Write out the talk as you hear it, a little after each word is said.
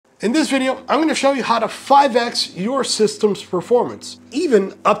In this video, I'm going to show you how to 5x your system's performance,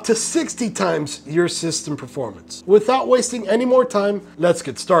 even up to 60 times your system performance. Without wasting any more time, let's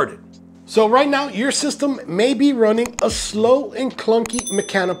get started. So right now, your system may be running a slow and clunky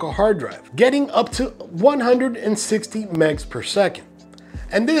mechanical hard drive, getting up to 160 megs per second.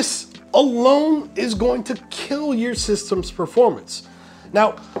 And this alone is going to kill your system's performance.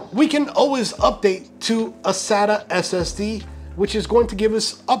 Now, we can always update to a SATA SSD, which is going to give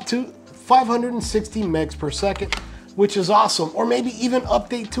us up to 560 megs per second, which is awesome. Or maybe even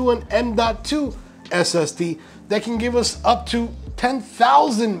update to an M.2 SSD that can give us up to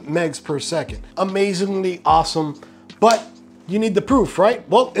 10,000 megs per second. Amazingly awesome, but you need the proof, right?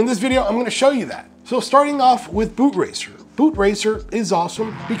 Well, in this video, I'm gonna show you that. So starting off with Boot Racer. Boot Racer is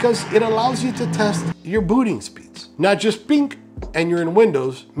awesome because it allows you to test your booting speeds. Not just bink and you're in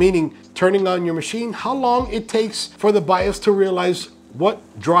Windows, meaning turning on your machine, how long it takes for the BIOS to realize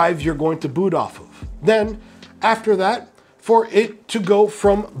what drive you're going to boot off of. Then after that, for it to go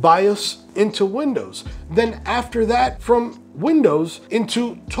from BIOS into Windows. Then after that, from Windows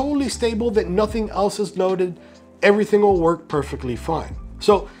into totally stable that nothing else is loaded, everything will work perfectly fine.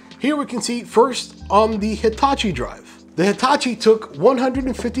 So here we can see first on the Hitachi drive. The Hitachi took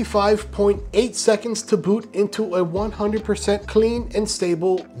 155.8 seconds to boot into a 100% clean and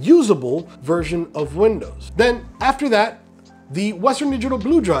stable, usable version of Windows. Then after that, the Western Digital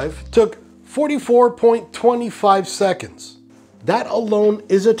Blue drive took 44.25 seconds. That alone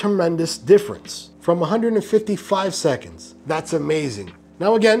is a tremendous difference from 155 seconds. That's amazing.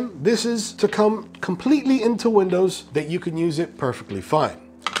 Now again, this is to come completely into Windows that you can use it perfectly fine.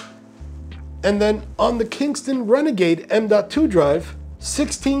 And then on the Kingston Renegade M.2 drive,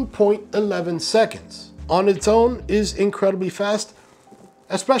 16.11 seconds. On its own is incredibly fast,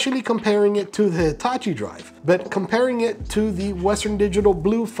 especially comparing it to the Hitachi drive. But comparing it to the Western Digital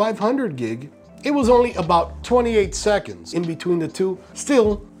Blue 500 gig, it was only about 28 seconds in between the two.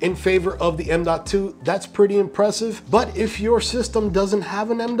 Still, in favor of the M.2, that's pretty impressive. But if your system doesn't have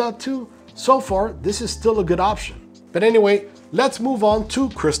an M.2, so far, this is still a good option. But anyway, let's move on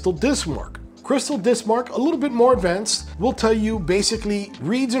to Crystal Disk Mark. Crystal Disk Mark, a little bit more advanced, will tell you basically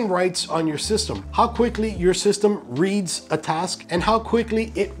reads and writes on your system, how quickly your system reads a task and how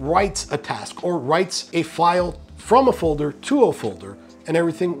quickly it writes a task or writes a file from a folder to a folder and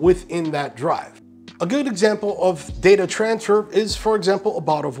everything within that drive. A good example of data transfer is, for example, a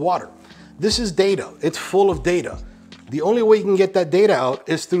bottle of water. This is data, it's full of data. The only way you can get that data out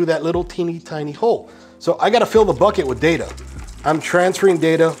is through that little teeny tiny hole. So I gotta fill the bucket with data. I'm transferring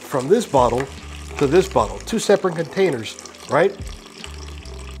data from this bottle to this bottle, two separate containers, right?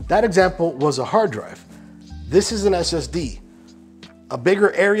 That example was a hard drive. This is an SSD. A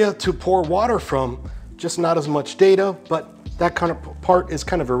bigger area to pour water from, just not as much data, but that kind of part is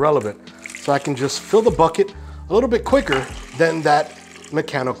kind of irrelevant. So I can just fill the bucket a little bit quicker than that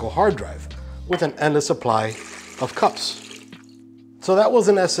mechanical hard drive with an endless supply of cups. So that was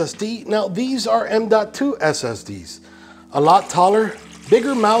an SSD. Now these are M.2 SSDs. A lot taller,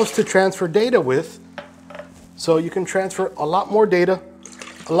 bigger mouths to transfer data with, so you can transfer a lot more data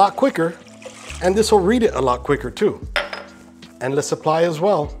a lot quicker, and this will read it a lot quicker too. Endless supply as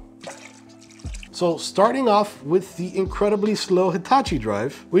well. So starting off with the incredibly slow Hitachi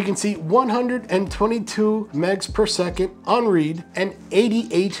drive, we can see 122 megs per second on read and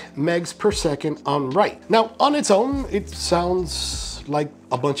 88 megs per second on write. Now on its own, it sounds like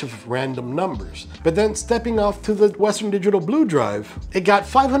a bunch of random numbers. But then stepping off to the Western Digital Blue drive, it got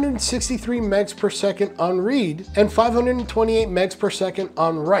 563 megs per second on read and 528 megs per second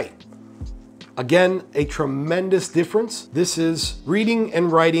on write. Again, a tremendous difference. This is reading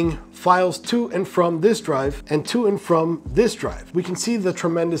and writing files to and from this drive and to and from this drive. We can see the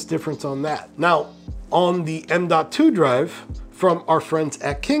tremendous difference on that. Now, on the M.2 drive, from our friends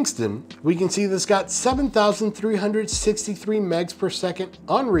at Kingston, we can see this got 7,363 megs per second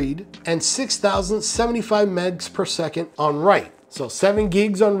on read and 6,075 megs per second on write. So 7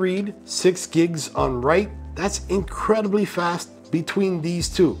 gigs on read, 6 gigs on write. That's incredibly fast between these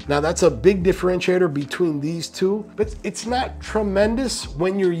two. Now that's a big differentiator between these two, but it's not tremendous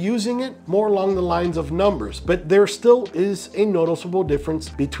when you're using it, more along the lines of numbers, but there still is a noticeable difference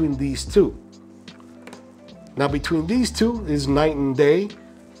between these two. Now between these two is night and day,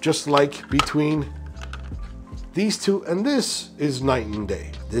 just like between these two and this is night and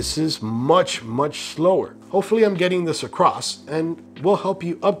day. This is much, much slower. Hopefully I'm getting this across and will help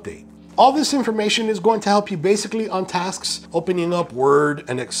you update. All this information is going to help you basically on tasks, opening up Word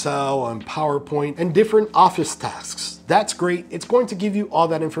and Excel and PowerPoint and different office tasks. That's great. It's going to give you all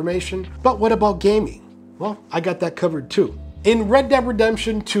that information. But what about gaming? Well, I got that covered too. In Red Dead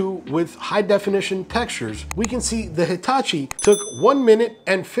Redemption 2 with high definition textures, we can see the Hitachi took 1 minute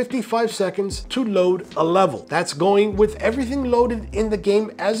and 55 seconds to load a level. That's going with everything loaded in the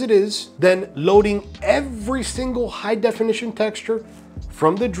game as it is, then loading every single high definition texture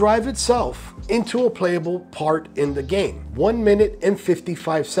from the drive itself into a playable part in the game. 1 minute and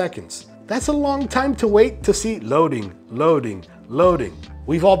 55 seconds. That's a long time to wait to see loading, loading, loading.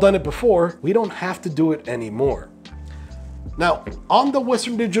 We've all done it before. We don't have to do it anymore. Now, on the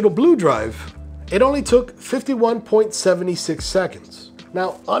Western Digital Blue drive, it only took 51.76 seconds.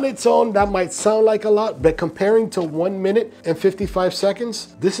 Now, on its own, that might sound like a lot, but comparing to 1 minute and 55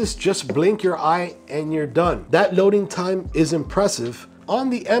 seconds, this is just blink your eye and you're done. That loading time is impressive. On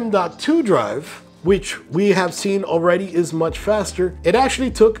the M.2 drive, which we have seen already is much faster, it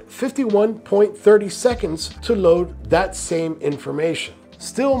actually took 51.30 seconds to load that same information.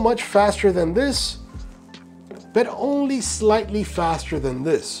 Still much faster than this, but only slightly faster than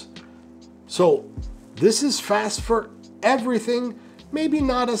this. So this is fast for everything, maybe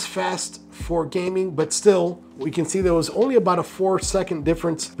not as fast for gaming, but still, we can see there was only about a 4-second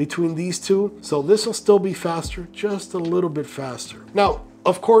difference between these two. So this will still be faster, just a little bit faster. Now,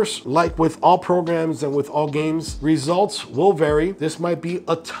 of course, like with all programs and with all games, results will vary. This might be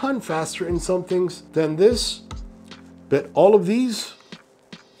a ton faster in some things than this, but all of these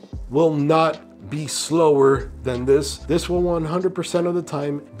will not be slower than this. This will 100% of the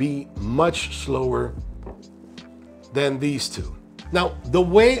time be much slower than these two. Now, the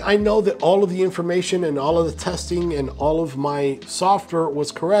way I know that all of the information and all of the testing and all of my software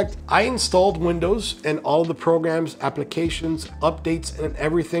was correct, I installed Windows and all of the programs, applications, updates, and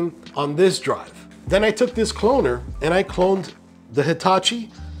everything on this drive. Then I took this cloner and I cloned the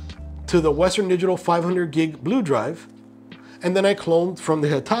Hitachi to the Western Digital 500 gig Blue drive. And then I cloned from the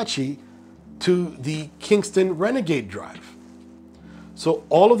Hitachi to the Kingston Renegade drive. So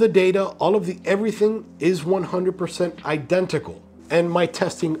all of the data, all of the everything is 100% identical. And my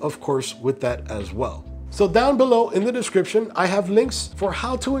testing, of course, with that as well. So down below in the description, I have links for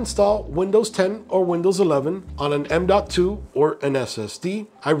how to install Windows 10 or Windows 11 on an M.2 or an SSD.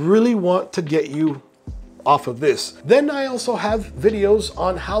 I really want to get you off of this. Then I also have videos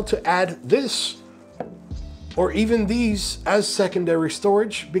on how to add this or even these as secondary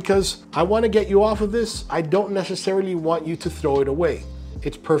storage, because I want to get you off of this. I don't necessarily want you to throw it away.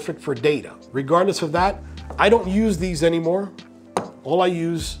 It's perfect for data. Regardless of that, I don't use these anymore. All I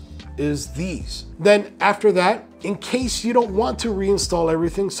use is these. Then after that, in case you don't want to reinstall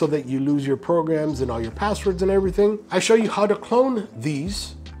everything so that you lose your programs and all your passwords and everything, I show you how to clone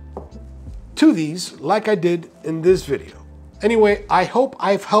these to these like I did in this video. Anyway, I hope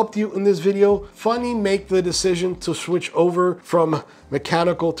I've helped you in this video finally make the decision to switch over from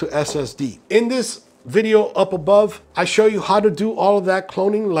mechanical to SSD. In this video up above, I show you how to do all of that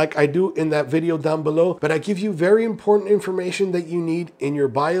cloning like I do in that video down below, but I give you very important information that you need in your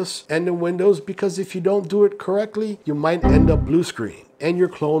BIOS and in Windows, because if you don't do it correctly, you might end up blue screening and your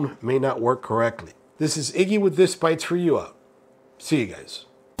clone may not work correctly. This is Iggy with ThisBytesForYou out. See you guys.